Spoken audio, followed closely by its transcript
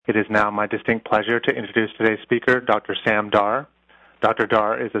It is now my distinct pleasure to introduce today's speaker, Dr. Sam Dar. Dr.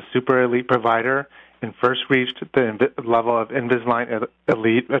 Dar is a super elite provider and first reached the level of Invisalign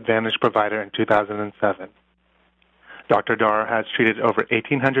Elite Advantage provider in 2007. Dr. Dar has treated over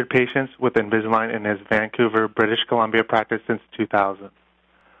 1,800 patients with Invisalign in his Vancouver, British Columbia practice since 2000.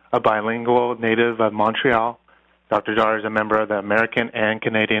 A bilingual native of Montreal, Dr. Dar is a member of the American and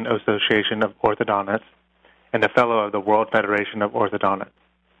Canadian Association of Orthodontists and a fellow of the World Federation of Orthodontists.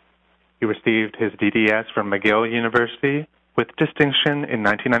 He received his DDS from McGill University with distinction in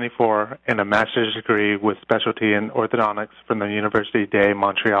 1994 and a master's degree with specialty in orthodontics from the Université de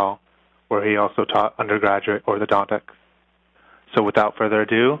Montréal, where he also taught undergraduate orthodontics. So without further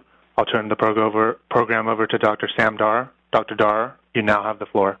ado, I'll turn the program over to Dr. Sam Dar. Dr. Dar, you now have the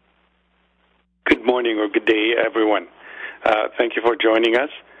floor. Good morning or good day, everyone. Thank you for joining us.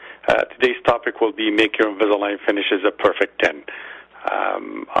 Today's topic will be Make Your Invisalign Finishes a Perfect 10.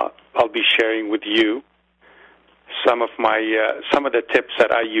 I'll be sharing with you some of the tips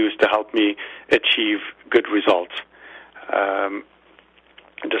that I use to help me achieve good results.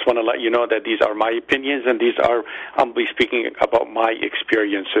 I just want to let you know that these are my opinions, and I'll be speaking about my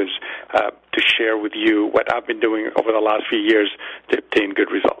experiences to share with you what I've been doing over the last few years to obtain good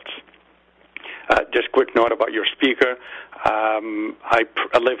results. Just quick note about your speaker.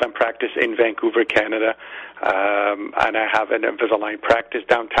 I live and practice in Vancouver, Canada, and I have an Invisalign practice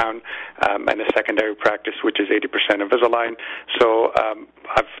downtown and a secondary practice, which is 80% Invisalign. So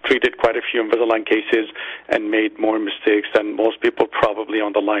I've treated quite a few Invisalign cases and made more mistakes than most people probably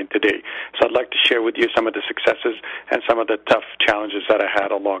on the line today. So I'd like to share with you some of the successes and some of the tough challenges that I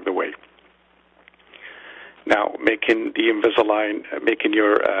had along the way. Now, making the Invisalign, making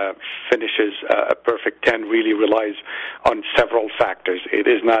your finishes a perfect 10 really relies on several factors. It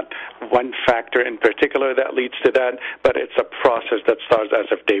is not one factor in particular that leads to that, but it's a process that starts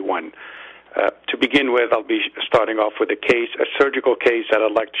as of day one. To begin with, I'll be starting off with a surgical case that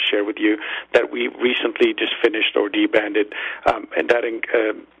I'd like to share with you that we recently just finished or debanded, and that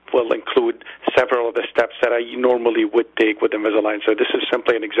will include several of the steps that I normally would take with Invisalign. So this is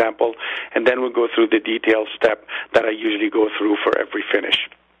simply an example, and then we'll go through the detailed step that I usually go through for every finish.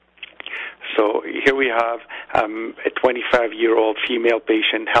 So here we have a 25-year-old female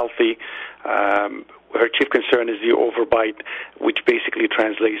patient, healthy. Her chief concern is the overbite, which basically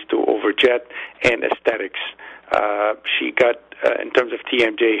translates to overjet and aesthetics. She got, in terms of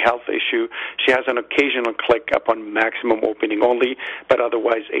TMJ health issue, she has an occasional click upon maximum opening only, but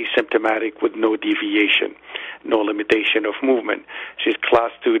otherwise asymptomatic with no deviation, no limitation of movement. She's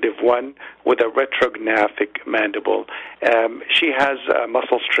class 2 Div 1 with a retrognathic mandible. She has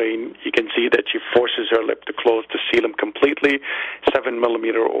muscle strain. You can see that she forces her lip to close to seal them completely, 7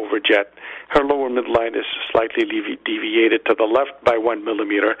 millimeter overjet. Her lower midline is slightly deviated to the left by 1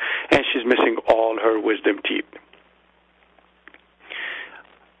 millimeter, and she's missing all her wisdom teeth.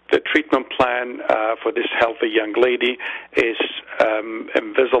 The treatment plan for this healthy young lady is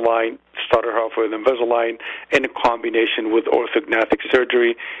Invisalign. Started her off with Invisalign in a combination with orthognathic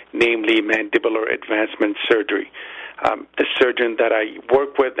surgery, namely mandibular advancement surgery. The surgeon that I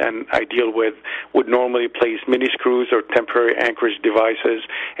work with and I deal with would normally place mini screws or temporary anchorage devices,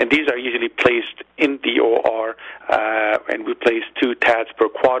 and these are usually placed in the OR, and we place 2 TADs per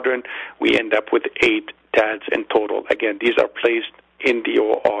quadrant. We end up with 8 TADs in total. Again, these are placed in the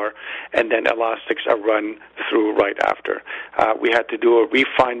OR, and then elastics are run through right after. We had to do a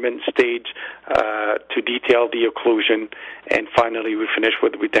refinement stage to detail the occlusion, and finally we finished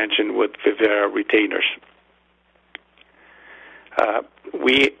with retention with Vivera retainers.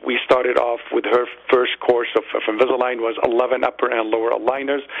 We started off with her first course of Invisalign was 11 upper and lower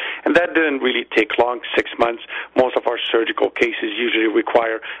aligners, and that didn't really take long, 6 months. Most of our surgical cases usually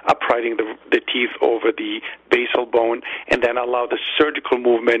require uprighting the teeth over the basal bone and then allow the surgical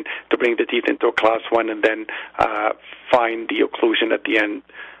movement to bring the teeth into a class 1 and then find the occlusion at the end.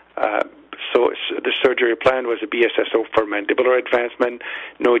 So the surgery plan was a BSSO for mandibular advancement.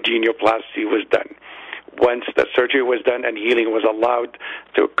 No genioplasty was done. Once the surgery was done and healing was allowed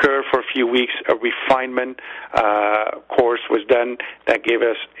to occur for a few weeks, a refinement course was done that gave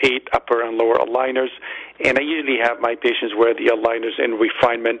us 8 upper and lower aligners. And I usually have my patients wear the aligners in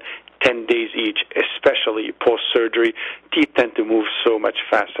refinement 10 days each, especially post-surgery. Teeth tend to move so much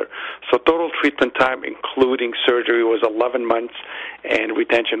faster. So total treatment time, including surgery, was 11 months, and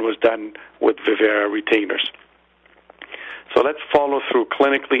retention was done with Vivera retainers. So let's follow through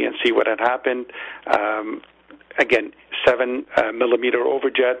clinically and see what had happened. Again, 7 millimeter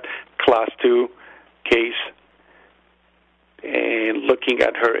overjet, class 2 case. and looking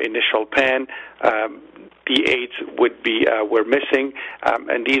at her initial pan, the aids were missing,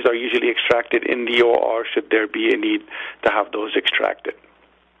 and these are usually extracted in the OR should there be a need to have those extracted.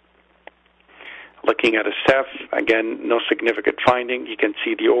 Looking at a Ceph, again, no significant finding. You can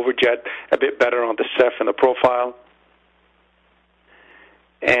see the overjet a bit better on the Ceph in the profile.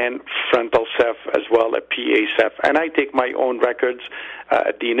 And frontal Ceph as well, a PA Ceph. And I take my own records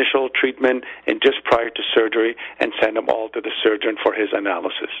at the initial treatment and just prior to surgery and send them all to the surgeon for his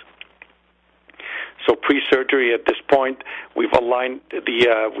analysis. So pre-surgery at this point, we've aligned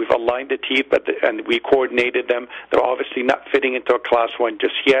the teeth, and we coordinated them. They're obviously not fitting into a class 1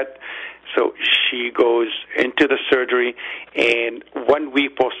 just yet. So she goes into the surgery, and 1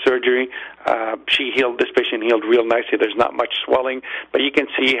 week post-surgery, this patient healed real nicely. There's not much swelling, but you can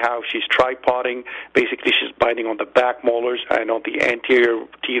see how she's tripoding. Basically, she's biting on the back molars and on the anterior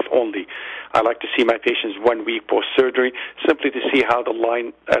teeth only. I like to see my patients 1 week post-surgery, simply to see how the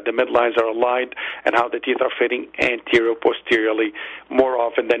midlines are aligned and how the teeth are fitting anterior-posteriorly. More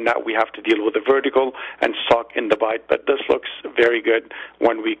often than not, we have to deal with the vertical and sock in the bite, but this looks very good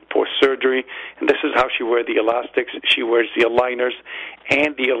 1 week post-surgery. And this is how she wears the elastics. She wears the aligners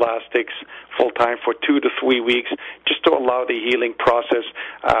and the elastics full-time for 2 to 3 weeks just to allow the healing process.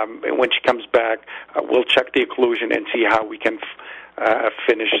 And when she comes back, we'll check the occlusion and see how we can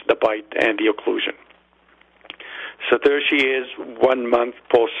finish the bite and the occlusion. So there she is 1 month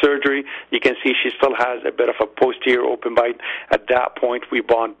post-surgery. You can see she still has a bit of a posterior open bite. At that point, we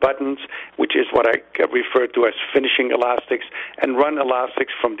bond buttons, which is what I refer to as finishing elastics, and run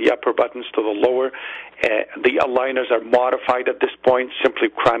elastics from the upper buttons to the lower. The aligners are modified at this point, simply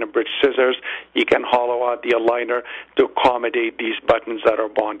crown and bridge scissors. You can hollow out the aligner to accommodate these buttons that are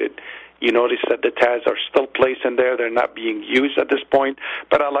bonded. You notice that the tabs are still placed in there. They're not being used at this point,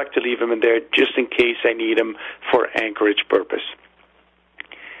 but I like to leave them in there just in case I need them for anchorage purpose.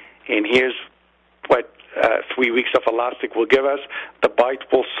 And here's what 3 weeks of elastic will give us. The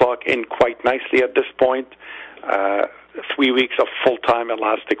bite will sock in quite nicely at this point. 3 weeks of full-time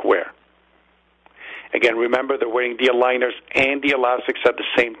elastic wear. Again, remember, they're wearing the aligners and the elastics at the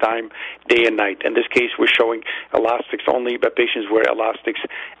same time, day and night. In this case, we're showing elastics only, but patients wear elastics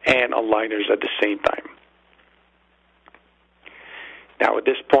and aligners at the same time. Now, at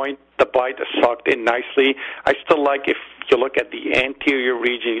this point, the bite is socked in nicely. I still like, if you look at the anterior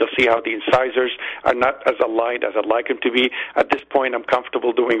region, you'll see how the incisors are not as aligned as I'd like them to be. At this point, I'm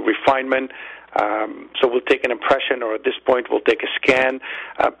comfortable doing refinement. So we'll take an impression, or at this point we'll take a scan,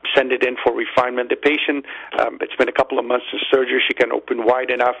 send it in for refinement. The patient, it's been a couple of months since surgery, she can open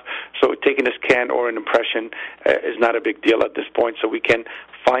wide enough, so taking a scan or an impression is not a big deal at this point, so we can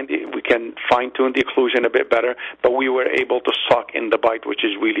fine-tune the occlusion a bit better, but we were able to sock in the bite, which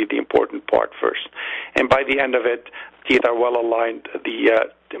is really the important part first. And by the end of it, teeth are well aligned, the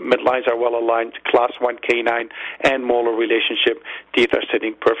midlines are well aligned, class 1 canine and molar relationship, teeth are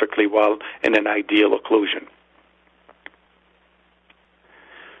sitting perfectly well in an ideal occlusion.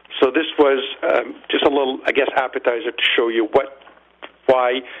 So this was just a little, appetizer to show you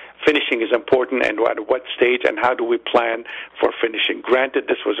why finishing is important and at what stage and how do we plan for finishing. Granted,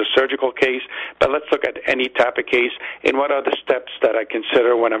 this was a surgical case, but let's look at any type of case and what are the steps that I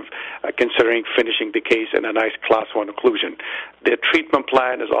consider when I'm considering finishing the case in a nice class 1 occlusion. The treatment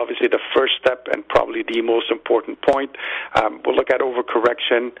plan is obviously the first step and probably the most important point. We'll look at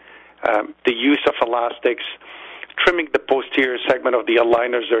overcorrection, the use of elastics, trimming the posterior segment of the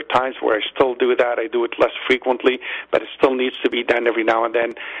aligners. There are times where I still do that. I do it less frequently, but it still needs to be done every now and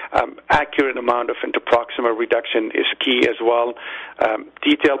then. Accurate amount of interproximal reduction is key as well.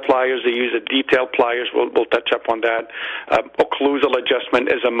 Detail pliers, they use detail pliers. We'll touch up on that. Occlusal adjustment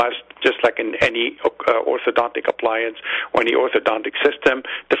is a must, just like in any orthodontic appliance or any orthodontic system.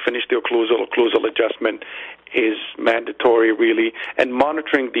 To finish the occlusal adjustment is mandatory, really, and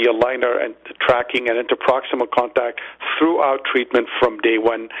monitoring the aligner and the tracking and interproximal contact throughout treatment from day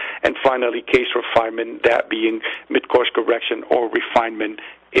one, and finally case refinement, that being mid-course correction or refinement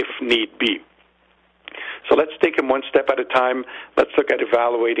if need be. So let's take them one step at a time. Let's look at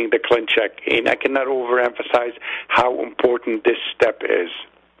evaluating the ClinCheck, and I cannot overemphasize how important this step is.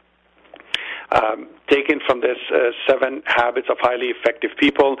 Taken from this 7 habits of highly effective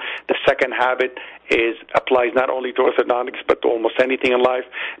people. The second habit applies not only to orthodontics but to almost anything in life.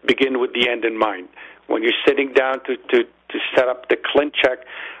 Begin with the end in mind. When you're sitting down to set up the ClinCheck,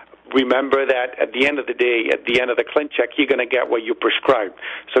 remember that at the end of the day, at the end of the ClinCheck, you're going to get what you prescribed.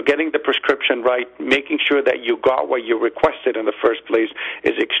 So getting the prescription right, making sure that you got what you requested in the first place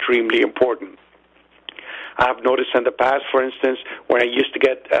is extremely important. I've noticed in the past, for instance, when I used to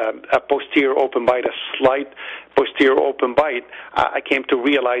get a posterior open bite, a slight posterior open bite, I came to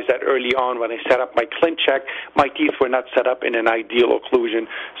realize that early on when I set up my ClinCheck, my teeth were not set up in an ideal occlusion,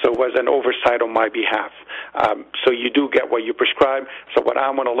 so it was an oversight on my behalf. So you do get what you prescribe. So what I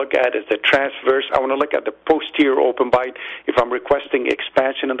want to look at is the transverse. I want to look at the posterior open bite. If I'm requesting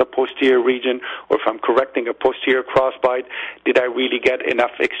expansion in the posterior region, or if I'm correcting a posterior crossbite, did I really get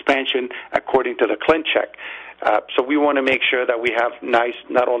enough expansion according to the ClinCheck? So we want to make sure that we have nice,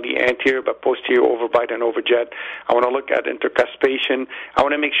 not only anterior, but posterior overbite and overjet. I want to look at intercuspation. I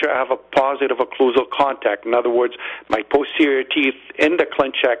want to make sure I have a positive occlusal contact. In other words, my posterior teeth in the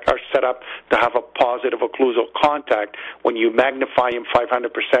ClinCheck are set up to have a positive occlusal contact. When you magnify them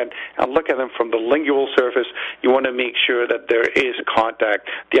 500% and look at them from the lingual surface, you want to make sure that there is contact.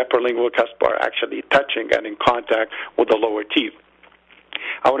 The upper lingual cusp are actually touching and in contact with the lower teeth.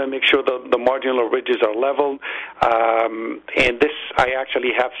 I want to make sure the marginal ridges are leveled, and this I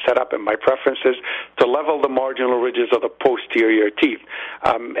actually have set up in my preferences to level the marginal ridges of the posterior teeth,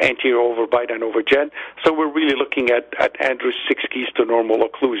 anterior overbite and overjet. So we're really looking at Andrews 6 keys to normal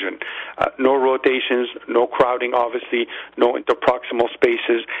occlusion. No rotations, no crowding, obviously, no interproximal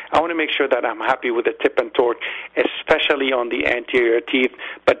spaces. I want to make sure that I'm happy with the tip and torque, especially on the anterior teeth,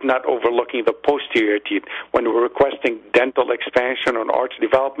 but not overlooking the posterior teeth. When we're requesting dental expansion on arch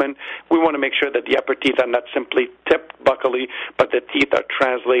development, we want to make sure that the upper teeth are not simply tipped buccally, but the teeth are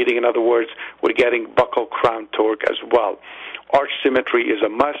translating. In other words, we're getting buccal crown torque as well. Arch symmetry is a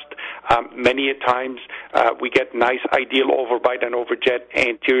must. Many a times we get nice ideal overbite and overjet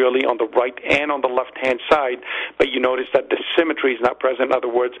anteriorly on the right and on the left-hand side, but you notice that the symmetry is not present. In other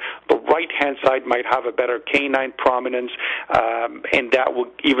words, the right-hand side might have a better canine prominence, and that will,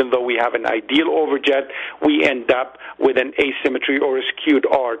 even though we have an ideal overjet, we end up with an asymmetry or a skewed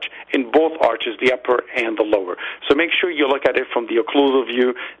arch in both arches, the upper and the lower. So make sure you look at it from the occlusal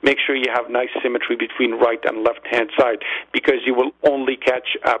view. Make sure you have nice symmetry between right and left-hand side, because you will only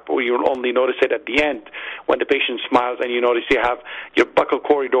catch up, or you will only notice it at the end when the patient smiles and you notice you have your buccal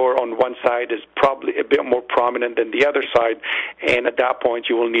corridor on one side is probably a bit more prominent than the other side, and at that point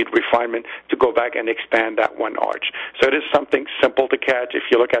you will need refinement to go back and expand that one arch. So it is something simple to catch if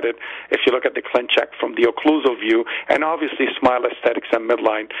you look at it, if you look at the ClinCheck from the occlusal view, and obviously smile aesthetics and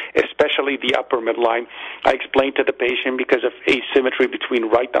midline, especially the upper midline. I explained to the patient, because of asymmetry between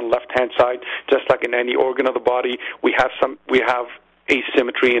right and left-hand side, just like in any organ of the body, we have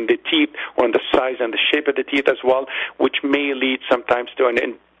asymmetry in the teeth, or in the size and the shape of the teeth as well, which may lead sometimes to an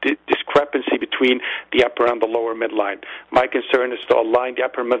discrepancy between the upper and the lower midline. My concern is to align the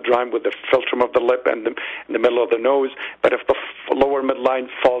upper midline with the philtrum of the lip and the middle of the nose, but if the lower midline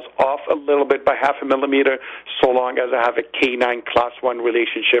falls off a little bit by 0.5 millimeter, so long as I have a canine class 1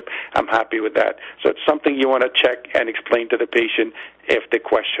 relationship, I'm happy with that. So it's something you want to check and explain to the patient if the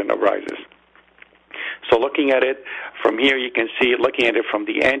question arises. So looking at it from here, you can see, looking at it from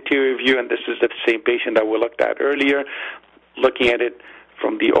the anterior view, and this is the same patient that we looked at earlier, looking at it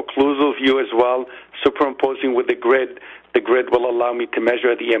from the occlusal view as well, superimposing with the grid will allow me to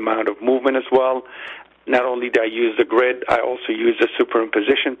measure the amount of movement as well. Not only do I use the grid, I also use the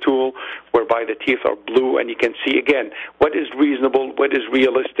superimposition tool, whereby the teeth are blue, and you can see, again, what is reasonable, what is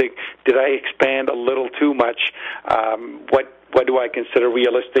realistic. Did I expand a little too much? What do I consider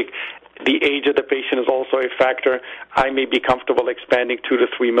realistic? The age of the patient is also a factor. I may be comfortable expanding 2 to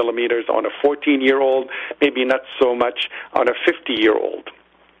 3 millimeters on a 14-year-old, maybe not so much on a 50-year-old.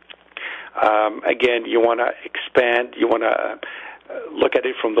 Again, you want to expand, you want to look at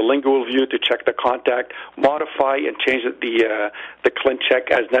it from the lingual view to check the contact, modify and change the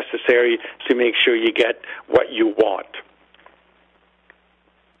ClinCheck as necessary to make sure you get what you want.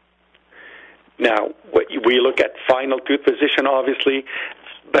 Now, we look at final tooth position, obviously,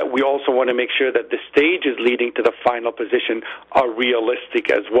 but we also want to make sure that the stages leading to the final position are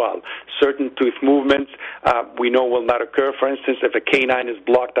realistic as well. Certain tooth movements we know will not occur. For instance, if a canine is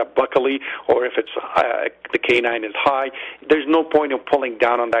blocked up buccally, or if it's the canine is high, there's no point in pulling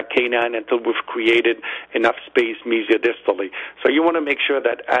down on that canine until we've created enough space mesiodistally. So you want to make sure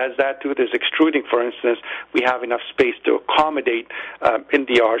that as that tooth is extruding, for instance, we have enough space to accommodate in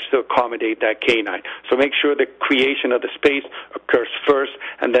the arch to accommodate that canine. So make sure the creation of the space occurs first,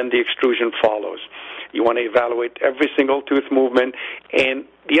 and then the extrusion follows. You want to evaluate every single tooth movement, and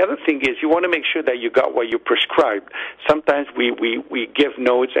the other thing is you want to make sure that you got what you prescribed. Sometimes we give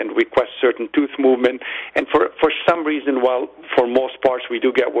notes and request certain tooth movement, and for some reason, while for most parts we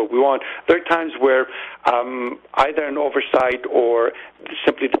do get what we want, there are times where either an oversight or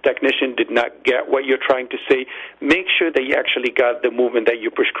simply the technician did not get what you're trying to say. Make sure that you actually got the movement that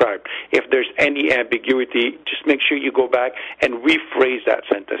you prescribed. If there's any ambiguity, just make sure you go back and rephrase that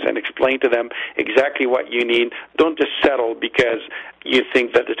sentence and explain to them exactly what you need. Don't just settle because you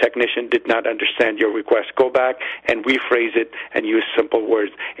think that the technician did not understand your request. Go back and rephrase it and use simple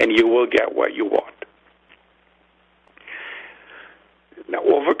words, and you will get what you want. Now,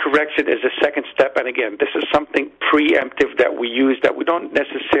 overcorrection is the second step, and again, this is something preemptive that we use that we don't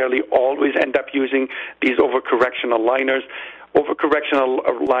necessarily always end up using these overcorrection aligners. Overcorrection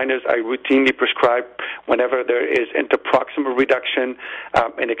aligners I routinely prescribe whenever there is interproximal reduction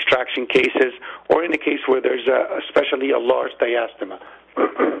in extraction cases or in a case where there's especially a large diastema.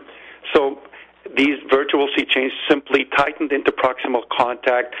 So these virtual C chains simply tighten the interproximal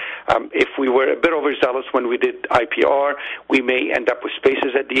contact. If we were a bit overzealous when we did IPR, we may end up with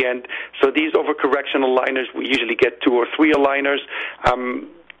spaces at the end. So these overcorrection aligners, we usually get 2 or 3 aligners.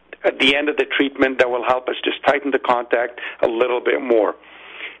 At the end of the treatment, that will help us just tighten the contact a little bit more.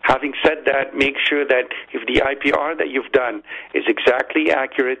 Having said that, make sure that if the IPR that you've done is exactly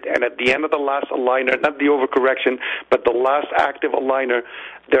accurate, and at the end of the last aligner, not the overcorrection, but the last active aligner,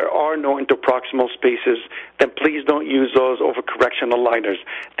 there are no interproximal spaces, then please don't use those overcorrection aligners.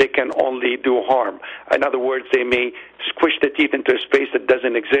 They can only do harm. In other words, they may squish the teeth into a space that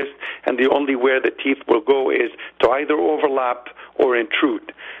doesn't exist, and the only where the teeth will go is to either overlap or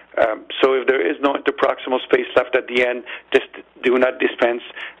intrude. So if there is no interproximal space left at the end, just do not dispense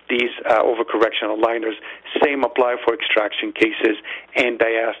these overcorrection aligners. Same apply for extraction cases and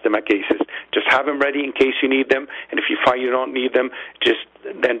diastema cases. Just have them ready in case you need them, and if you find you don't need them, just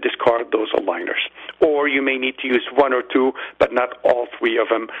then discard those aligners. Or you may need to use 1 or 2, but not all 3 of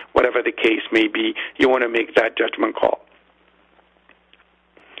them, whatever the case may be. You want to make that judgment call.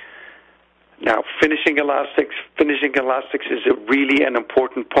 Now, finishing elastics is really an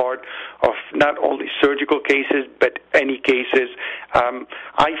important part of not only surgical cases, but any cases.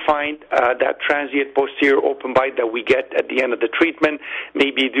 I find that transient posterior open bite that we get at the end of the treatment may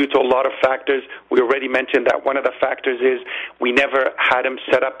be due to a lot of factors. We already mentioned that one of the factors is we never had them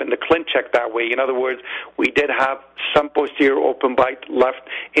set up in the ClinCheck that way. In other words, we did have some posterior open bite left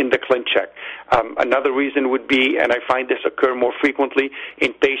in the ClinCheck. Another reason would be, and I find this occur more frequently,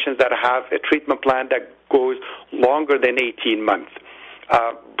 in patients that have a treatment plan that goes longer than 18 months.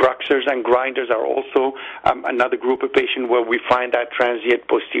 Bruxers and grinders are also another group of patients where we find that transient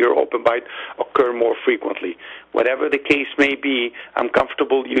posterior open bite occur more frequently. Whatever the case may be, I'm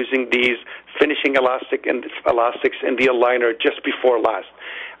comfortable using these finishing elastics in the aligner just before last.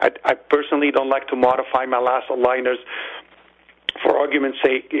 I personally don't like to modify my last aligners. For argument's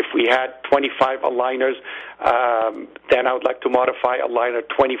sake, if we had 25 aligners, then I would like to modify aligner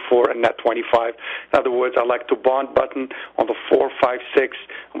 24 and not 25. In other words, I like to bond button on the 4, 5, 6,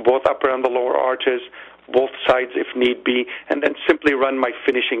 both upper and the lower arches, both sides if need be, and then simply run my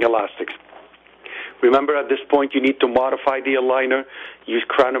finishing elastics. Remember, at this point, you need to modify the aligner, use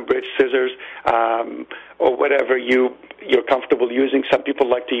crown and bridge scissors, or whatever you're comfortable using. Some people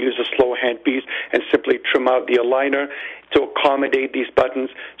like to use a slow handpiece and simply trim out the aligner to accommodate these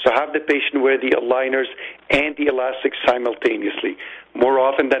buttons. So have the patient wear the aligners and the elastics simultaneously. More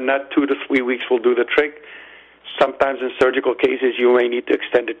often than not, 2 to 3 weeks will do the trick. Sometimes in surgical cases, you may need to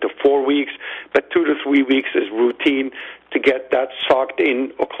extend it to 4 weeks, but 2 to 3 weeks is routine to get that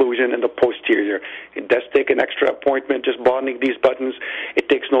socked-in occlusion in the posterior. It does take an extra appointment just bonding these buttons. It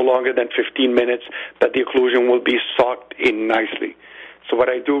takes no longer than 15 minutes, but the occlusion will be socked in nicely. So what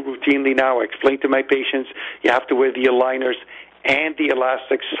I do routinely now, I explain to my patients, you have to wear the aligners and the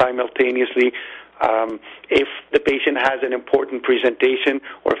elastics simultaneously. If the patient has an important presentation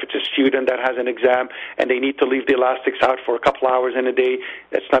or if it's a student that has an exam and they need to leave the elastics out for a couple hours in a day,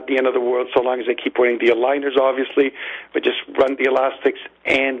 that's not the end of the world so long as they keep wearing the aligners, obviously, but just run the elastics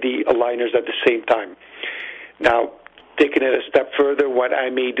and the aligners at the same time. Now, taking it a step further, what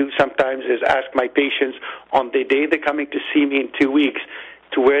I may do sometimes is ask my patients on the day they're coming to see me in 2 weeks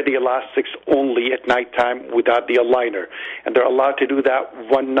to wear the elastics only at nighttime without the aligner. And they're allowed to do that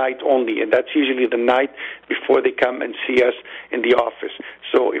one night only, and that's usually the night before they come and see us in the office.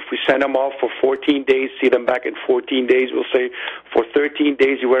 So if we send them off for 14 days, see them back in 14 days, we'll say for 13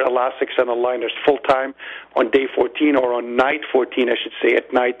 days you wear elastics and aligners full-time. On day 14 or on night 14, I should say,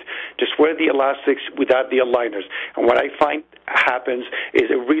 at night, just wear the elastics without the aligners. And what I find happens is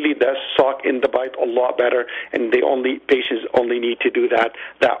it really does soak in the bite a lot better, and patients only need to do that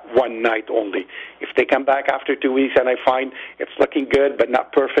one night only. If they come back after 2 weeks and I find it's looking good but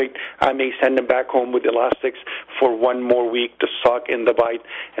not perfect, I may send them back home with elastics for one more week to soak in the bite,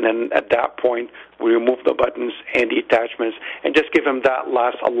 and then at that point we remove the buttons and the attachments and just give them that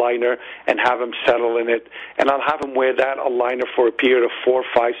last aligner and have them settle in it. And I'll have them wear that aligner for a period of 4,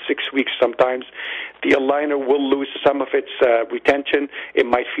 5, 6 weeks sometimes. The aligner will lose some of its retention. It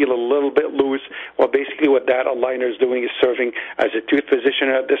might feel a little bit loose. Well, basically what that aligner is doing is serving as a tooth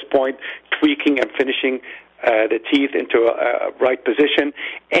positioner at this point, tweaking and finishing the teeth into a right position,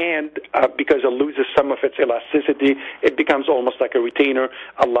 and because it loses some of its elasticity, it becomes almost like a retainer,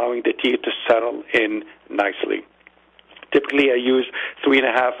 allowing the teeth to settle in nicely. Typically, I use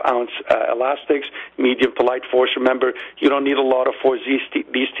 3.5-ounce elastics, medium to light force. Remember, you don't need a lot of force.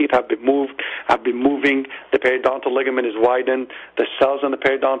 These teeth have been moved. I've been moving. The periodontal ligament is widened. The cells on the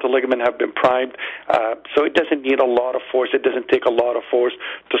periodontal ligament have been primed. So it doesn't need a lot of force. It doesn't take a lot of force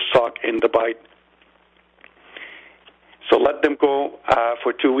to soak in the bite. So let them go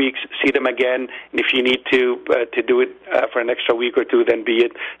for 2 weeks, see them again, and if you need to do it for an extra week or two, then be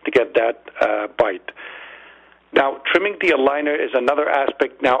it to get that bite. Now, trimming the aligner is another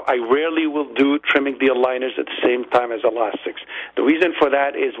aspect. Now, I rarely will do trimming the aligners at the same time as elastics. The reason for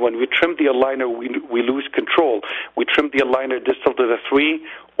that is when we trim the aligner, we lose control. We trim the aligner distal to the 3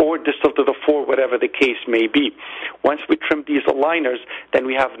 or distal to the 4, whatever the case may be. Once we trim these aligners, then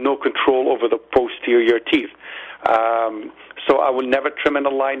we have no control over the posterior teeth. So I will never trim an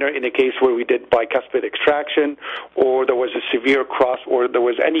aligner in a case where we did bicuspid extraction, or there was a severe cross, or there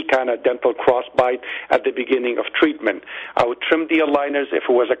was any kind of dental cross bite at the beginning of treatment. I would trim the aligners if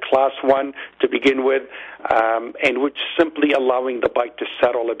it was a class 1 to begin with, and would simply allowing the bite to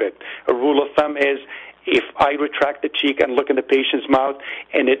settle a bit. A rule of thumb is, if I retract the cheek and look in the patient's mouth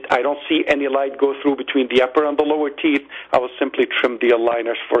and I don't see any light go through between the upper and the lower teeth, I will simply trim the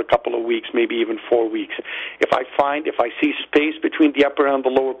aligners for a couple of weeks, maybe even 4 weeks. If I see space between the upper and the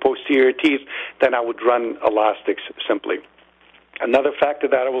lower posterior teeth, then I would run elastics simply. Another factor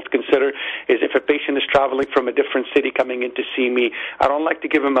that I will consider is if a patient is traveling from a different city coming in to see me, I don't like to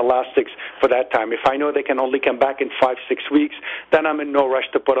give them elastics for that time. If I know they can only come back in 5-6 weeks, then I'm in no rush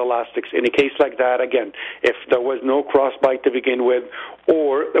to put elastics. In a case like that, again, if there was no crossbite to begin with,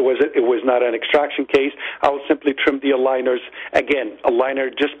 or it was not an extraction case, I will simply trim the aligners. Again,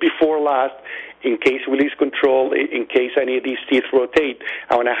 aligner just before last, in case we lose control, in case any of these teeth rotate,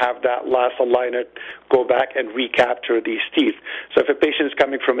 I want to have that last aligner go back and recapture these teeth. So if a patient is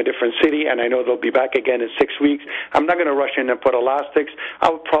coming from a different city and I know they'll be back again in 6 weeks, I'm not going to rush in and put elastics.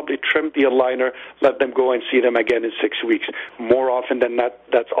 I would probably trim the aligner, let them go and see them again in 6 weeks. More often than not,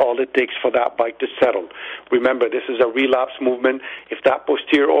 that's all it takes for that bite to settle. Remember, this is a relapse movement. If that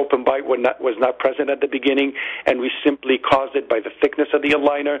posterior open bite was not present at the beginning and we simply caused it by the thickness of the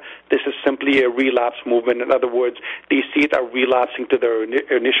aligner, this is simply a relapse movement. In other words, these teeth are relapsing to their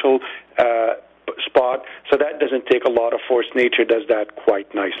initial spot, so that doesn't take a lot of force. Nature does that quite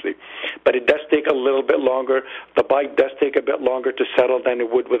nicely. But it does take a little bit longer. The bite does take a bit longer to settle than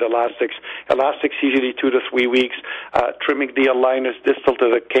it would with elastics. Elastics usually 2 to 3 weeks. Trimming the aligners distal to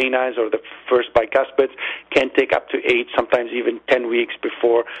the canines or the first bicuspids can take up to 8, sometimes even 10 weeks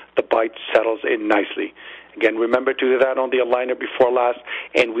before the bite settles in nicely. Again, remember to do that on the aligner before last,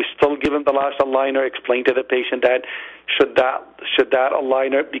 and we still give them the last aligner. Explain to the patient that should that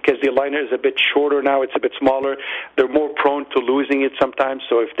aligner, because the aligner is a bit shorter now, it's a bit smaller, they're more prone to losing it sometimes.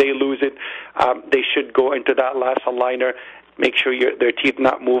 So if they lose it, they should go into that last aligner, make sure their teeth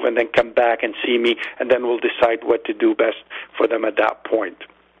not move, and then come back and see me, and then we'll decide what to do best for them at that point.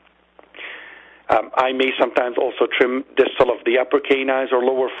 I may sometimes also trim distal of the upper canines or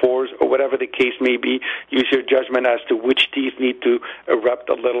lower 4s or whatever the case may be. Use your judgment as to which teeth need to erupt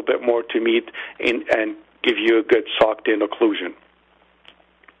a little bit more to meet and give you a good socked-in occlusion.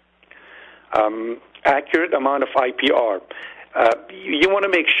 Accurate amount of IPR. You want to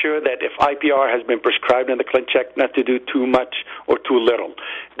make sure that if IPR has been prescribed in the ClinCheck, not to do too much or too little.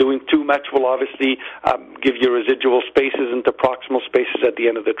 Doing too much will obviously give you residual spaces into proximal spaces at the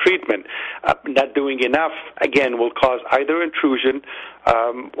end of the treatment. Not doing enough, again, will cause either intrusion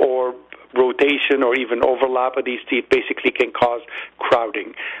or rotation or even overlap of these teeth basically can cause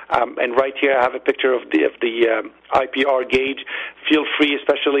crowding. And right here I have a picture of the IPR gauge. Feel free,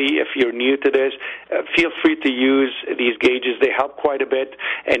 especially if you're new to this, feel free to use these gauges. They help quite a bit.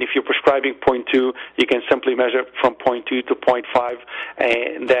 And if you're prescribing 0.2, you can simply measure from 0.2 to 0.5,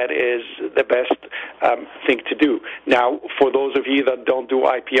 and that is the best thing to do. Now, for those of you that don't do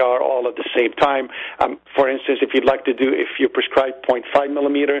IPR all at the same time, for instance, if you prescribe 0.5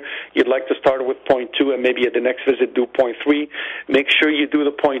 millimeter, you'd like to start with 0.2 and maybe at the next visit do 0.3. Make sure you do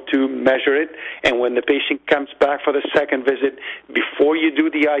the 0.2, measure it, and when the patient comes back for the second visit, before you do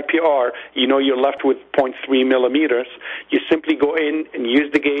the IPR, you know you're left with 0.3 millimeters. You simply go in and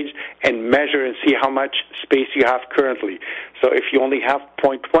use the gauge and measure and see how much space you have currently. So if you only have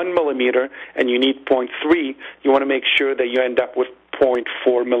 0.1 millimeter and you need 0.3, you want to make sure that you end up with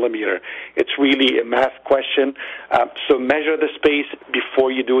 0.4 millimeter. It's really a math question. So measure the space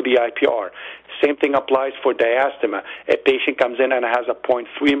before you do the IPR. Same thing applies for diastema. A patient comes in and has a 0.3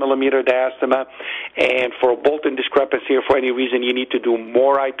 millimeter diastema, and for a Bolton discrepancy or for any reason you need to do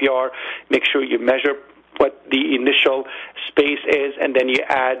more IPR, make sure you measure what the initial space is, and then you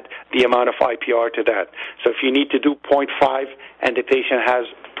add the amount of IPR to that. So if you need to do 0.5 and the patient has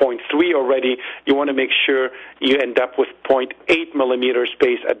 0.3 already, you want to make sure you end up with 0.8 millimeter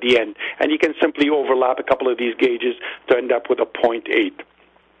space at the end. And you can simply overlap a couple of these gauges to end up with a 0.8.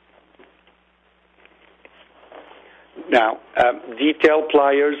 Now, detail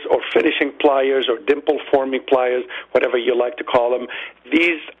pliers or finishing pliers or dimple-forming pliers, whatever you like to call them,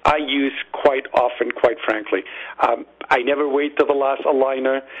 these I use quite often, quite frankly. I never wait till the last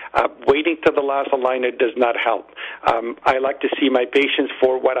aligner. Waiting till the last aligner does not help. I like to see my patients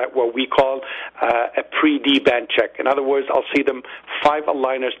for what we call a pre-D-band check. In other words, I'll see them 5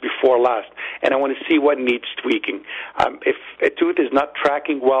 aligners before last, and I want to see what needs tweaking. If a tooth is not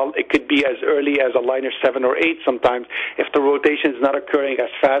tracking well, it could be as early as aligner 7 or 8 sometimes. If the rotation is not occurring as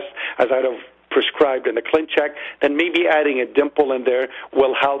fast as I'd have prescribed in the ClinCheck, then maybe adding a dimple in there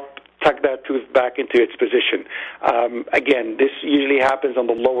will help tuck that tooth back into its position. Again, this usually happens on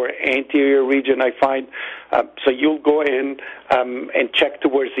the lower anterior region, I find. So you'll go in and check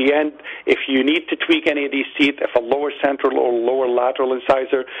towards the end. If you need to tweak any of these teeth, if a lower central or lower lateral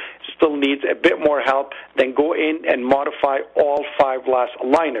incisor still needs a bit more help, then go in and modify all 5 last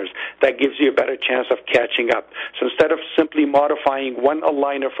aligners. That gives you a better chance of catching up. So instead of simply modifying one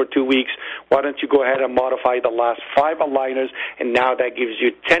aligner for 2 weeks, why don't you go ahead and modify the last 5 aligners, and now that gives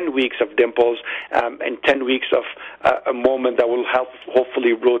you 10 weeks of dimples and 10 weeks of a moment that will help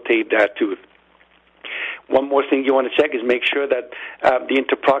hopefully rotate that tooth. One more thing you want to check is make sure that the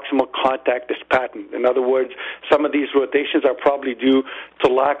interproximal contact is patent. In other words, some of these rotations are probably due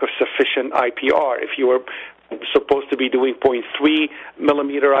to lack of sufficient IPR. If you were supposed to be doing 0.3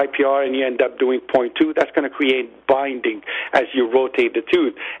 millimeter IPR and you end up doing 0.2, that's going to create binding as you rotate the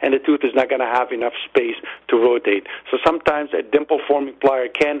tooth, and the tooth is not going to have enough space to rotate. So sometimes a dimple-forming plier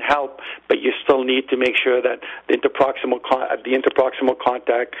can help, but you still need to make sure that the interproximal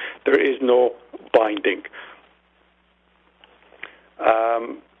contact, there is no binding.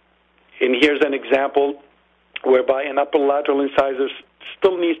 And here's an example whereby an upper lateral incisor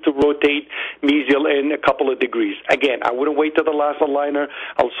still needs to rotate mesial in a couple of degrees. Again, I wouldn't wait till the last aligner.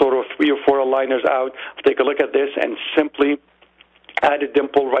 I'll sort of 3 or 4 aligners out, take a look at this, and simply add a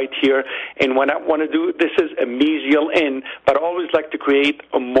dimple right here. And when I want to do, this is a mesial in, but I always like to create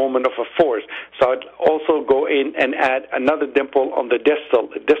a moment of a force. So I'd also go in and add another dimple on the distal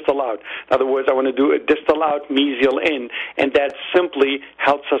out. In other words, I want to do a distal out, mesial in, and that simply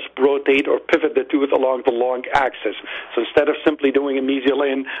helps us rotate or pivot the tooth along the long axis. So instead of simply doing a mesial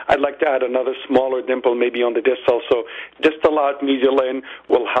in, I'd like to add another smaller dimple maybe on the distal. So distal out, mesial in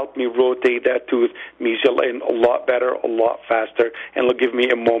will help me rotate that tooth mesial in a lot better, a lot faster, and it'll give me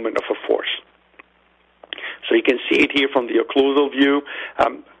a moment of a force. So you can see it here from the occlusal view,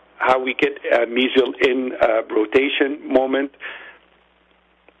 how we get a mesial in rotation moment.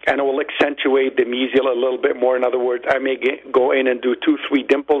 And it will accentuate the mesial a little bit more. In other words, I may go in and do 2-3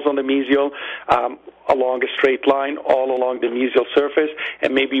 dimples on the mesial along a straight line, all along the mesial surface,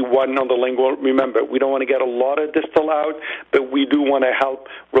 and maybe one on the lingual. Remember, we don't want to get a lot of distal out, but we do want to help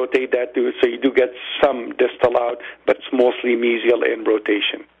rotate that tooth, so you do get some distal out, but it's mostly mesial in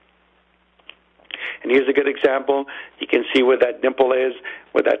rotation. And here's a good example. You can see where that dimple is,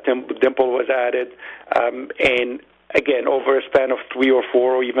 where that dimple was added, and again, over a span of 3 or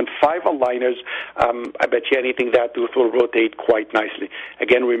 4 or even 5 aligners, I bet you anything that tooth will rotate quite nicely.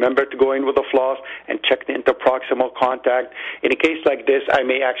 Again, remember to go in with a floss and check the interproximal contact. In a case like this, I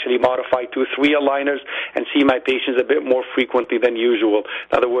may actually modify 2 or 3 aligners and see my patients a bit more frequently than usual.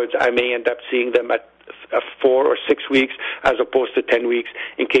 In other words, I may end up seeing them at 4 or 6 weeks as opposed to 10 weeks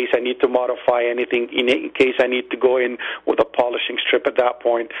in case I need to modify anything, in case I need to go in with a polishing strip at that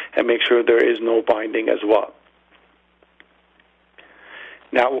point and make sure there is no binding as well.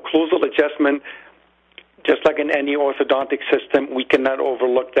 Now, occlusal adjustment, just like in any orthodontic system, we cannot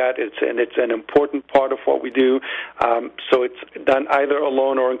overlook that. It's an important part of what we do. So it's done either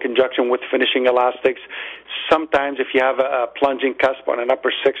alone or in conjunction with finishing elastics. Sometimes if you have a plunging cusp on an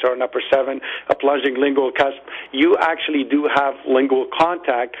upper 6 or an upper 7, a plunging lingual cusp, you actually do have lingual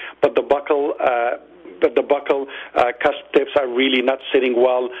contact, but the buccal cusp tips are really not sitting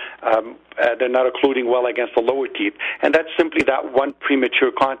well. They're not occluding well against the lower teeth. And that's simply that one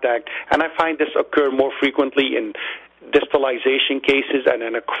premature contact. And I find this occur more frequently in distalization cases and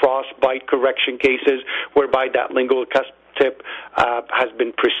in a cross-bite correction cases whereby that lingual cusp tip has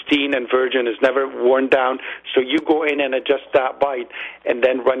been pristine and virgin, is never worn down. So you go in and adjust that bite and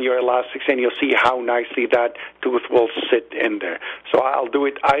then run your elastics and you'll see how nicely that tooth will sit in there. So I'll do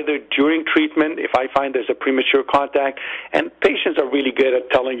it either during treatment if I find there's a premature contact, and patients are really good at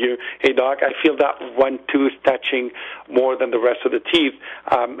telling you, hey doc, I feel that one tooth touching more than the rest of the teeth,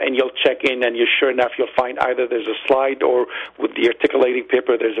 and you'll check in and sure enough you'll find either there's a slide or with the articulating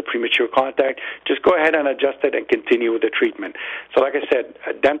paper there's a premature contact. Just go ahead and adjust it and continue with the treatment. So like I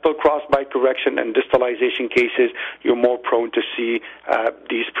said, dental cross-bite correction and distalization cases, you're more prone to see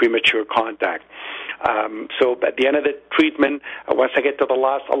these premature contact. So at the end of the treatment, once I get to the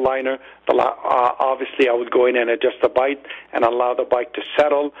last aligner, obviously I would go in and adjust the bite and allow the bite to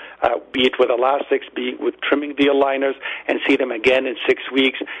settle, be it with elastics, be it with trimming the aligners, and see them again in 6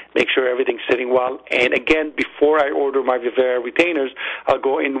 weeks, make sure everything's sitting well. And again, before I order my Vivera retainers, I'll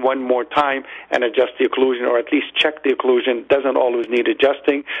go in one more time and adjust the occlusion, or at least check the occlusion. Doesn't always need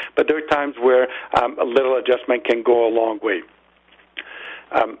adjusting, but there are times where a little adjustment can go a long way.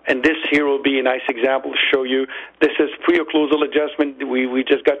 And this here will be a nice example to show you. This is pre-occlusal adjustment. We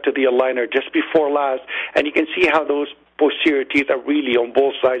just got to the aligner just before last, and you can see how those posterior teeth are really on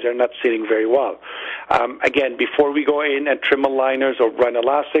both sides are not sitting very well. Again, before we go in and trim aligners or run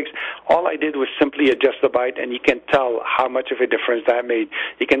elastics, all I did was simply adjust the bite, and you can tell how much of a difference that made.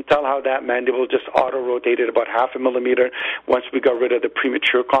 You can tell how that mandible just auto-rotated about 0.5 millimeter once we got rid of the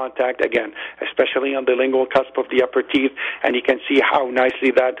premature contact, again, especially on the lingual cusp of the upper teeth, and you can see how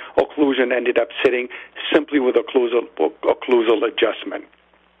nicely that occlusion ended up sitting simply with occlusal adjustment.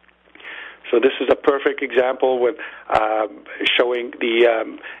 So this is a perfect example with showing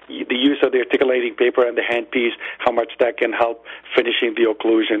the use of the articulating paper and the handpiece, how much that can help finishing the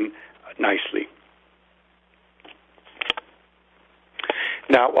occlusion nicely.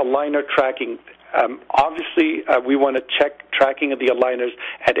 Now, aligner tracking. Obviously, we want to check tracking of the aligners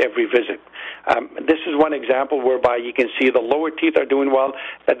at every visit. This is one example whereby you can see the lower teeth are doing well,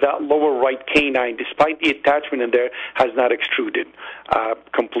 that lower right canine, despite the attachment in there, has not extruded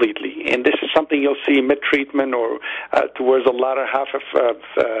completely. And this is something you'll see mid-treatment or towards the latter half of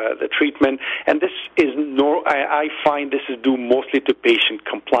the treatment. And this is I find this is due mostly to patient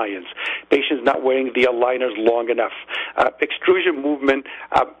compliance. Patients not wearing the aligners long enough. Extrusion movement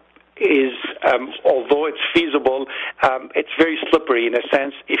is, although it's feasible, it's very slippery in a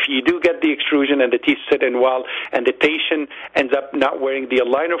sense. If you do get the extrusion and the teeth sit in well and the patient ends up not wearing the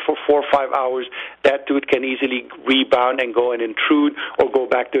aligner for 4 or 5 hours, that tooth can easily rebound and go and intrude or go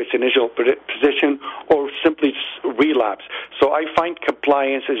back to its initial position or simply relapse. So I find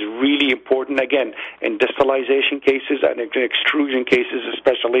compliance is really important. Again, in distalization cases and in extrusion cases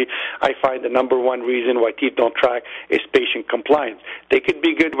especially, I find the number one reason why teeth don't track is patient compliance. They could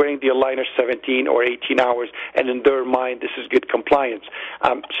be good wearing the aligner 17 or 18 hours, and in their mind, this is good compliance.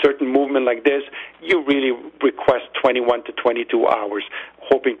 Certain movement like this, you really request 21 to 22 hours,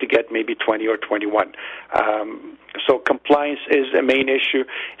 hoping to get maybe 20 or 21. So compliance is a main issue.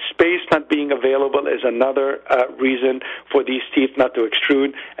 Space not being available is another reason for these teeth not to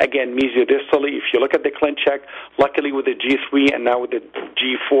extrude. Again, mesiodistally, if you look at the ClinCheck, luckily with the G3 and now with the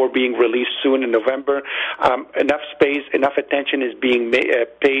G4 being released soon in November, enough space, enough attention is being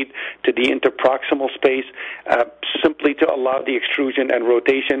paid to the interproximal space simply to allow the extrusion and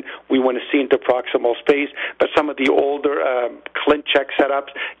rotation. We want to see interproximal space, but some of the older ClinCheck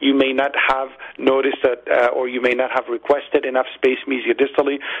setups, you may not have noticed that, or you may not not have requested enough space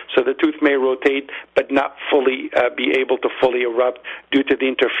mesiodistally, so the tooth may rotate but not fully be able to fully erupt due to the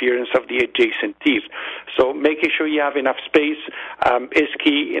interference of the adjacent teeth. So making sure you have enough space is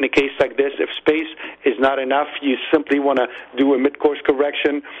key in a case like this. If space is not enough, you simply want to do a mid-course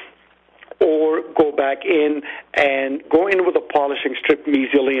correction, or go back in and go in with a polishing strip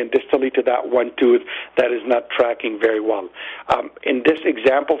mesially and distally to that one tooth that is not tracking very well. In this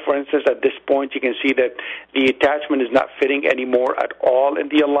example, for instance, at this point, you can see that the attachment is not fitting anymore at all in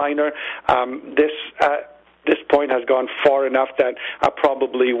the aligner. This point has gone far enough that I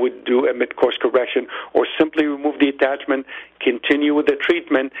probably would do a mid-course correction, or simply remove the attachment, continue with the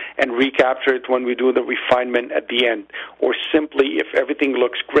treatment, and recapture it when we do the refinement at the end. Or simply, if everything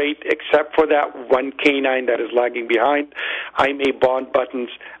looks great except for that one canine that is lagging behind, I may bond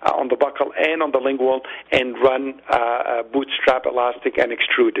buttons on the buccal and on the lingual and run a bootstrap elastic and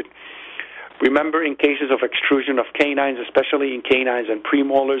extrude it. Remember, in cases of extrusion of canines, especially in canines and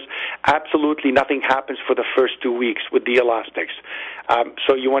premolars, absolutely nothing happens for the first 2 weeks with the elastics.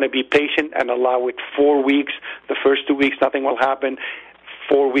 So you want to be patient and allow it 4 weeks. The first 2 weeks, nothing will happen.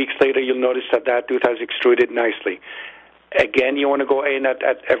 4 weeks later, you'll notice that that tooth has extruded nicely. Again, you want to go in at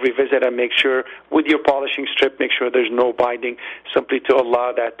every visit and make sure, with your polishing strip, make sure there's no binding, simply to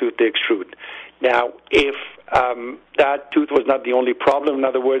allow that tooth to extrude. Now, if that tooth was not the only problem, in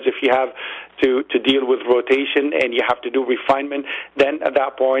other words, if you have to deal with rotation and you have to do refinement, then at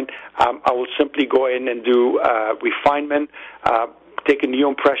that point, I will simply go in and do refinement, take a new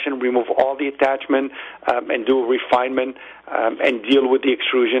impression, remove all the attachment, and do a refinement, and deal with the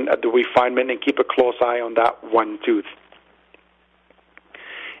extrusion at the refinement, and keep a close eye on that one tooth.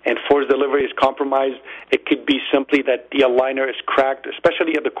 And force delivery is compromised, it could be simply that the aligner is cracked,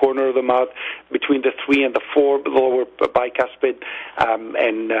 especially at the corner of the mouth between the 3 and the 4 lower bicuspid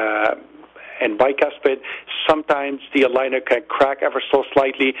and bicuspid. Sometimes the aligner can crack ever so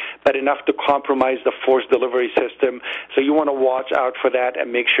slightly, but enough to compromise the force delivery system. So you want to watch out for that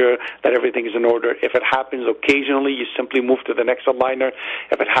and make sure that everything is in order. If it happens occasionally, you simply move to the next aligner.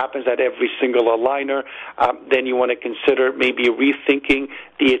 If it happens at every single aligner, then you want to consider maybe rethinking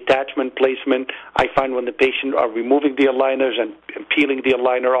the attachment placement. I find when the patient are removing the aligners and peeling the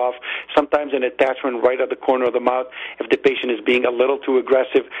aligner off, sometimes an attachment right at the corner of the mouth, if the patient is being a little too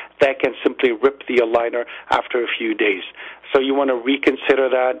aggressive, that can simply rip the aligner after a few days. So you want to reconsider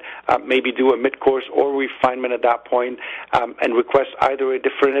that, maybe do a mid-course or refinement at that point, and request either a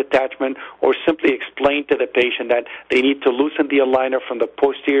different attachment, or simply explain to the patient that they need to loosen the aligner from the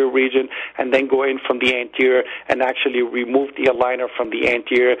posterior region and then go in from the anterior and actually remove the aligner from the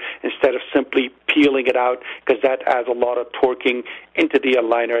anterior instead of simply peeling it out, because that adds a lot of torquing into the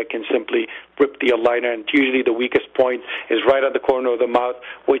aligner. It can simply rip the aligner, and usually the weakest point is right at the corner of the mouth,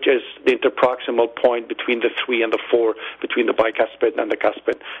 which is the interproximal point between the 3 and the 4, between the bicuspid and the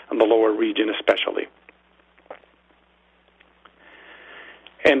cuspid, and the lower region especially.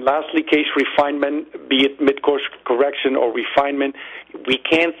 And lastly, case refinement, be it mid-course correction or refinement, we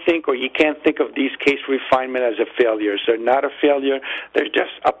can't think, or you can't think of these case refinement as a failure. So not a failure. They're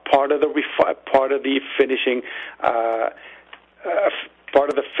just a part of the finishing, part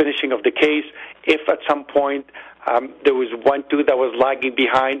of the finishing of the case. If at some point there was one tooth that was lagging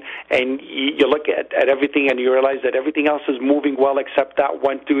behind, and you look at everything and you realize that everything else is moving well except that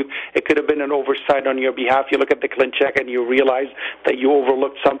one tooth, it could have been an oversight on your behalf. You look at the ClinCheck and you realize that you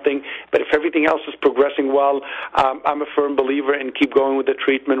overlooked something. But if everything else is progressing well, I'm a firm believer in keep going with the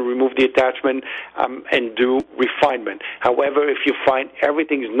treatment, remove the attachment, and do refinement. However, if you find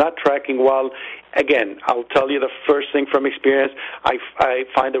everything is not tracking well, again, I'll tell you the first thing from experience, I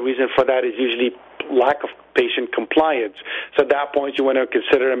find the reason for that is usually lack of patient compliance. So at that point, you want to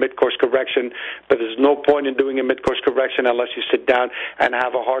consider a mid-course correction, but there's no point in doing a mid-course correction unless you sit down and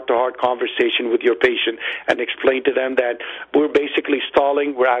have a heart-to-heart conversation with your patient and explain to them that we're basically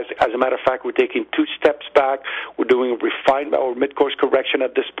stalling, whereas, as a matter of fact, we're taking 2 steps back. We're doing a refinement or mid-course correction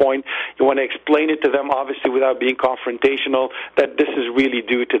at this point. You want to explain it to them, obviously, without being confrontational, that this is really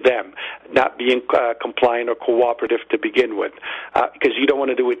due to them not being compliant or cooperative to begin with, because you don't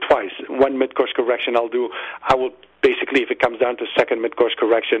want to do it twice. One mid-course correction I will basically, if it comes down to second mid-course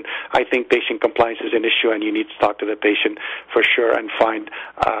correction, I think patient compliance is an issue, and you need to talk to the patient for sure and find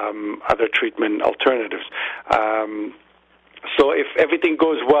other treatment alternatives. So if everything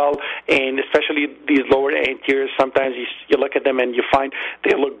goes well, and especially these lower anteriors, sometimes you look at them and you find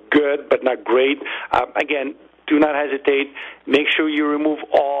they look good but not great. Again, do not hesitate. Make sure you remove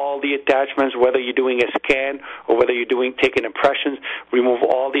all the attachments, whether you're doing a scan or whether you're taking impressions. Remove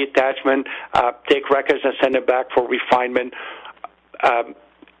all the attachment, take records and send it back for refinement.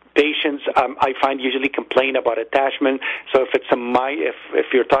 Patients, I find, usually complain about attachment. So if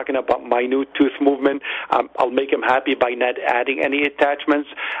you're talking about minute tooth movement, I'll make them happy by not adding any attachments.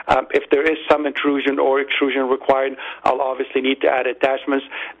 If there is some intrusion or extrusion required, I'll obviously need to add attachments.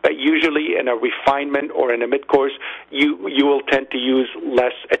 But usually in a refinement or in a mid-course, you will tend to use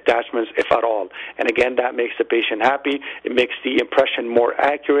less attachments, if at all. And again, that makes the patient happy. It makes the impression more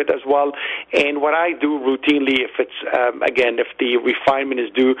accurate as well. And what I do routinely, if the refinement is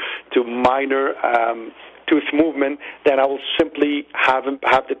due to minor tooth movement, then I will simply have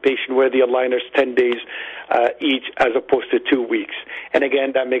the patient wear the aligners 10 days each as opposed to 2 weeks. And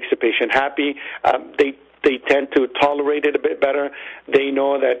again, that makes the patient happy. They tend to tolerate it a bit better. They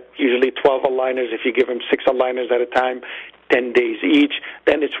know that usually 12 aligners, if you give them 6 aligners at a time, 10 days each,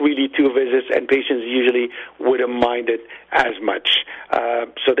 then it's really 2 visits, and patients usually wouldn't mind it as much.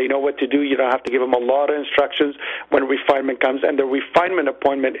 So they know what to do. You don't have to give them a lot of instructions when refinement comes. And the refinement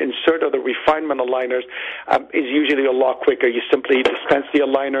appointment, insert of the refinement aligners, is usually a lot quicker. You simply dispense the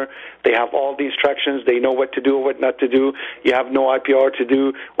aligner. They have all the instructions. They know what to do or what not to do. You have no IPR to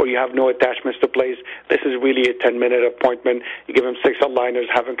do, or you have no attachments to place. This is really a 10-minute appointment. You give them 6 aligners,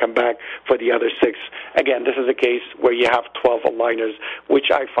 have them come back for the other 6. Again, this is a case where you have 12 aligners, which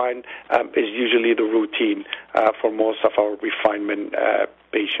I find is usually the routine for most of our refinement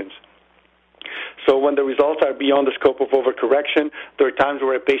patients. So when the results are beyond the scope of overcorrection, there are times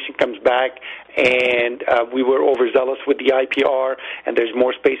where a patient comes back and we were overzealous with the IPR and there's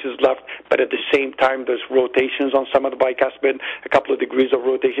more spaces left, but at the same time there's rotations on some of the bicuspid, a couple of degrees of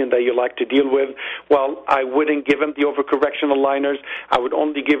rotation that you like to deal with. Well, I wouldn't give them the overcorrection aligners. I would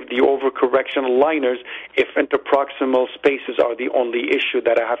only give the overcorrection aligners if interproximal spaces are the only issue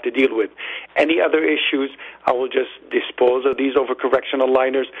that I have to deal with. Any other issues, I will just dispose of these overcorrection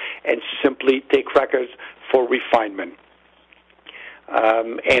aligners and simply take records for refinement.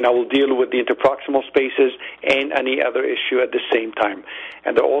 And I will deal with the interproximal spaces and any other issue at the same time.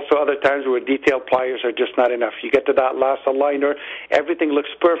 And there are also other times where detail pliers are just not enough. You get to that last aligner, everything looks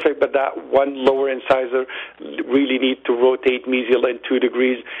perfect, but that one lower incisor really needs to rotate mesial in 2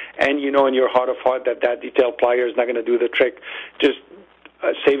 degrees, and you know in your heart of heart that detail plier is not going to do the trick. Just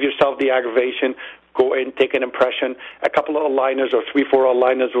save yourself the aggravation. Go in, take an impression. A couple of aligners or 3-4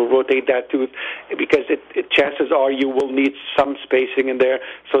 aligners will rotate that tooth because chances are you will need some spacing in there.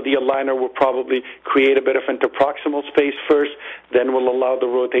 So the aligner will probably create a bit of interproximal space first, then will allow the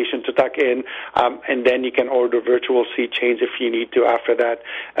rotation to tuck in, and then you can order virtual seat change if you need to after that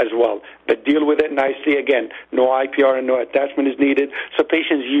as well. But deal with it nicely. Again, no IPR and no attachment is needed, so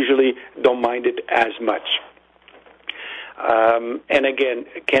patients usually don't mind it as much. And again,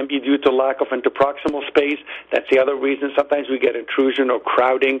 it can be due to lack of interproximal space. That's the other reason. Sometimes we get intrusion or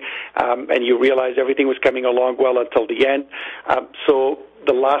crowding, and you realize everything was coming along well until the end. So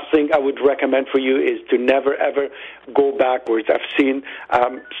the last thing I would recommend for you is to never ever go backwards. I've seen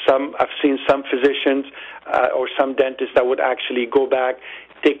some physicians or some dentists that would actually go back,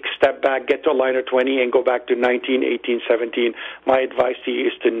 take a step back, get to aligner 20, and go back to 19, 18, 17. My advice to you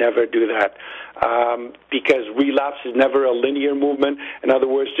is to never do that. Because relapse is never a linear movement. In other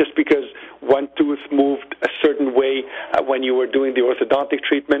words, just because one tooth moved a certain way when you were doing the orthodontic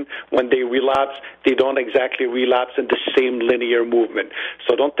treatment, when they relapse, they don't exactly relapse in the same linear movement.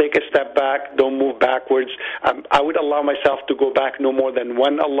 So don't take a step back, don't move backwards. I would allow myself to go back no more than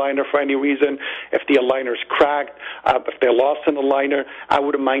one aligner for any reason. If the aligner is cracked, if they lost an aligner, I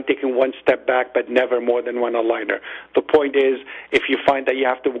wouldn't mind taking one step back, but never more than one aligner. The point is, if you find that you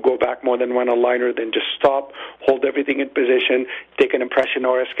have to go back more than one aligner, then just stop, hold everything in position, take an impression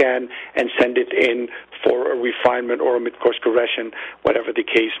or a scan, and send it in for a refinement or a mid-course correction, whatever the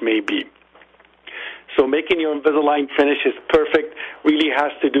case may be. So making your Invisalign finish is perfect really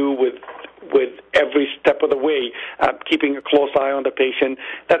has to do with every step of the way, keeping a close eye on the patient.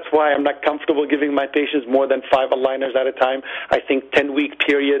 That's why I'm not comfortable giving my patients more than 5 aligners at a time. I think 10-week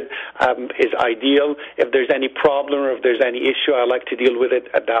period is ideal. If there's any problem or if there's any issue, I like to deal with it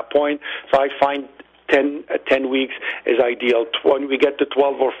at that point. So I find 10 weeks is ideal. When we get to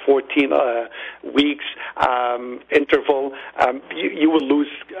 12 or 14 weeks interval, you will lose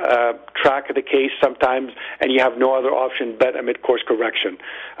track of the case sometimes, and you have no other option but a mid-course correction.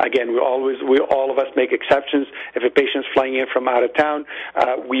 Again, all of us make exceptions. If a patient's flying in from out of town,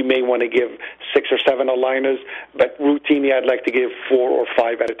 we may want to give 6 or 7 aligners, but routinely I'd like to give 4 or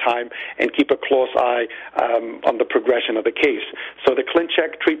 5 at a time and keep a close eye on the progression of the case. So the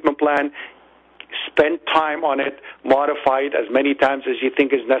ClinCheck treatment plan spend time on it, modify it as many times as you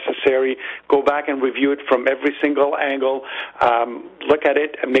think is necessary, go back and review it from every single angle, look at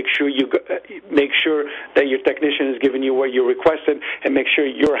it and make sure that your technician is giving you what you requested, and make sure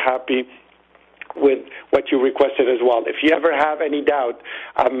you're happy with what you requested as well. If you ever have any doubt,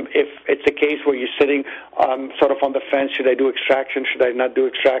 if it's a case where you're sitting sort of on the fence, should I do extraction, should I not do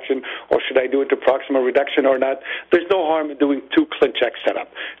extraction, or should I do it to proximal reduction or not, there's no harm in doing 2 ClinCheck setup.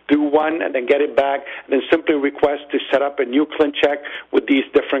 Do one and then get it back, and then simply request to set up a new ClinCheck with these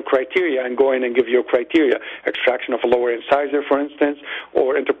different criteria and go in and give you a criteria. Extraction of a lower incisor, for instance,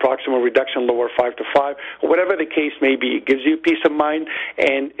 or interproximal reduction, lower 5 to 5, or whatever the case may be. It gives you peace of mind,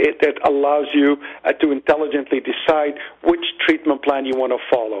 and it allows you to intelligently decide which treatment plan you want to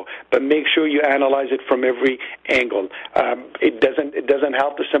follow. But make sure you analyze it from every angle. It doesn't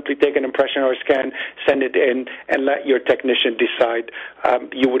help to simply take an impression or a scan, send it in, and let your technician decide.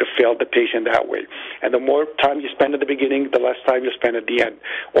 You would have failed the patient that way. And the more time you spend at the beginning, the less time you spend at the end.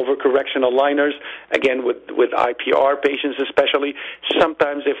 Overcorrection aligners, again, with IPR patients especially,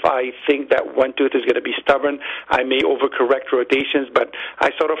 sometimes if I think that one tooth is going to be stubborn, I may overcorrect rotations, but I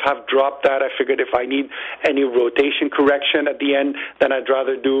sort of have dropped that. I figured if I need any rotation correction at the end, then I'd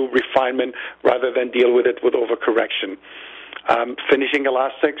rather do refinement rather than deal with it with overcorrection. Finishing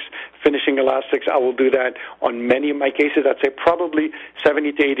elastics, I will do that on many of my cases. I'd say probably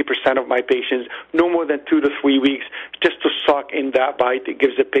 70 to 80% of my patients, no more than 2 to 3 weeks, just to soak in that bite. It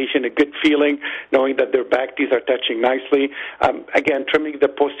gives the patient a good feeling, knowing that their back teeth are touching nicely. Again, trimming the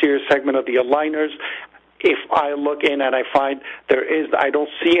posterior segment of the aligners. If I look in and I find I don't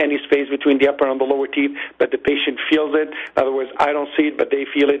see any space between the upper and the lower teeth, but the patient feels it. In other words, I don't see it, but they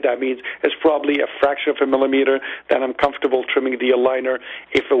feel it. That means it's probably a fraction of a millimeter. Then I'm comfortable trimming the aligner.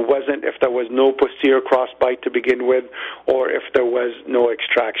 If there was no posterior crossbite to begin with, or if there was no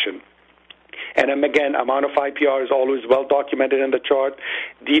extraction. And again, amount of IPR is always well documented in the chart.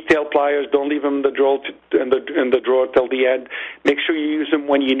 Detail pliers, don't leave them in the drawer till the end. Make sure you use them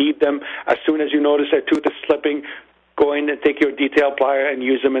when you need them. As soon as you notice a tooth is slipping, go in and take your detail plier and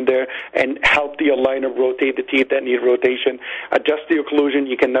use them in there and help the aligner rotate the teeth that need rotation. Adjust the occlusion.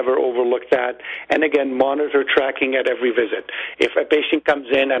 You can never overlook that. And again, monitor tracking at every visit. If a patient comes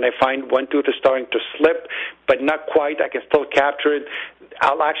in and I find one tooth is starting to slip, but not quite, I can still capture it,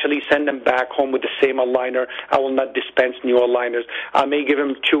 I'll actually send them back home with the same aligner. I will not dispense new aligners. I may give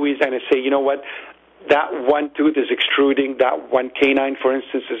them chewies and I say, you know what, that one tooth is extruding, that one canine, for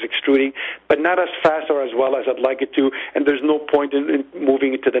instance, is extruding, but not as fast or as well as I'd like it to, and there's no point in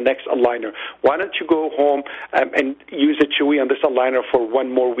moving it to the next aligner. Why don't you go home and use a chewy on this aligner for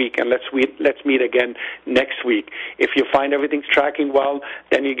one more week, and let's meet again next week. If you find everything's tracking well,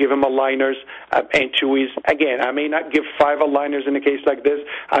 then you give them aligners and chewies. Again, I may not give 5 aligners in a case like this.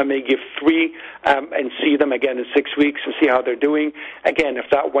 I may give 3 and see them again in 6 weeks and see how they're doing. Again, if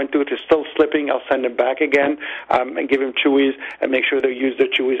that one tooth is still slipping, I'll send them back again and give them chewies and make sure they use their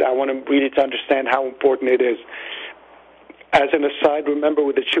chewies. I want them really to understand how important it is. As an aside, remember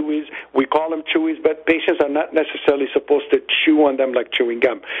with the chewies, we call them chewies, but patients are not necessarily supposed to chew on them like chewing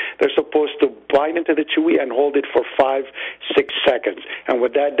gum. They're supposed to bite into the chewy and hold it for 5-6 seconds. And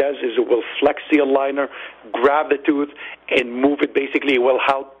what that does is it will flex the aligner, grab the tooth, and move it. Basically, it will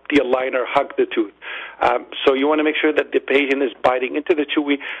help the aligner hug the tooth. So you want to make sure that the patient is biting into the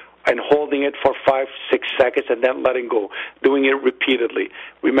chewy and holding it for 5-6 seconds and then letting go, doing it repeatedly.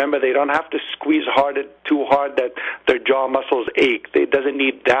 Remember, they don't have to squeeze too hard that their jaw muscles ache. It doesn't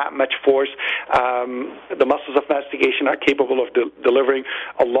need that much force. The muscles of mastication are capable of delivering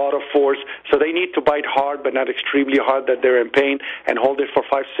a lot of force, so they need to bite hard but not extremely hard that they're in pain, and hold it for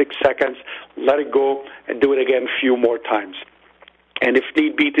 5-6 seconds, let it go, and do it again a few more times. And if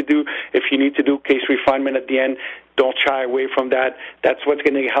need be if you need to do case refinement at the end, don't shy away from that. That's what's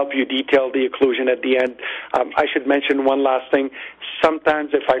going to help you detail the occlusion at the end. I should mention one last thing.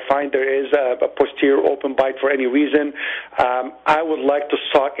 Sometimes if I find there is a posterior open bite for any reason, I would like to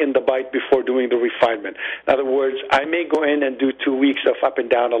sock in the bite before doing the refinement. In other words, I may go in and do 2 weeks of up and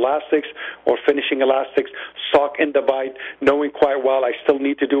down elastics or finishing elastics, sock in the bite, knowing quite well I still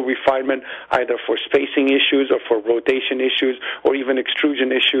need to do refinement either for spacing issues or for rotation issues or even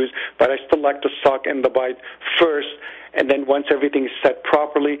extrusion issues, but I still like to sock in the bite first, and then once everything is set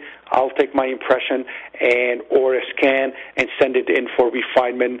properly, I'll take my impression or a scan and send it in for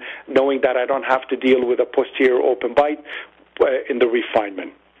refinement, knowing that I don't have to deal with a posterior open bite in the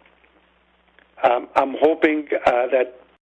refinement. I'm hoping that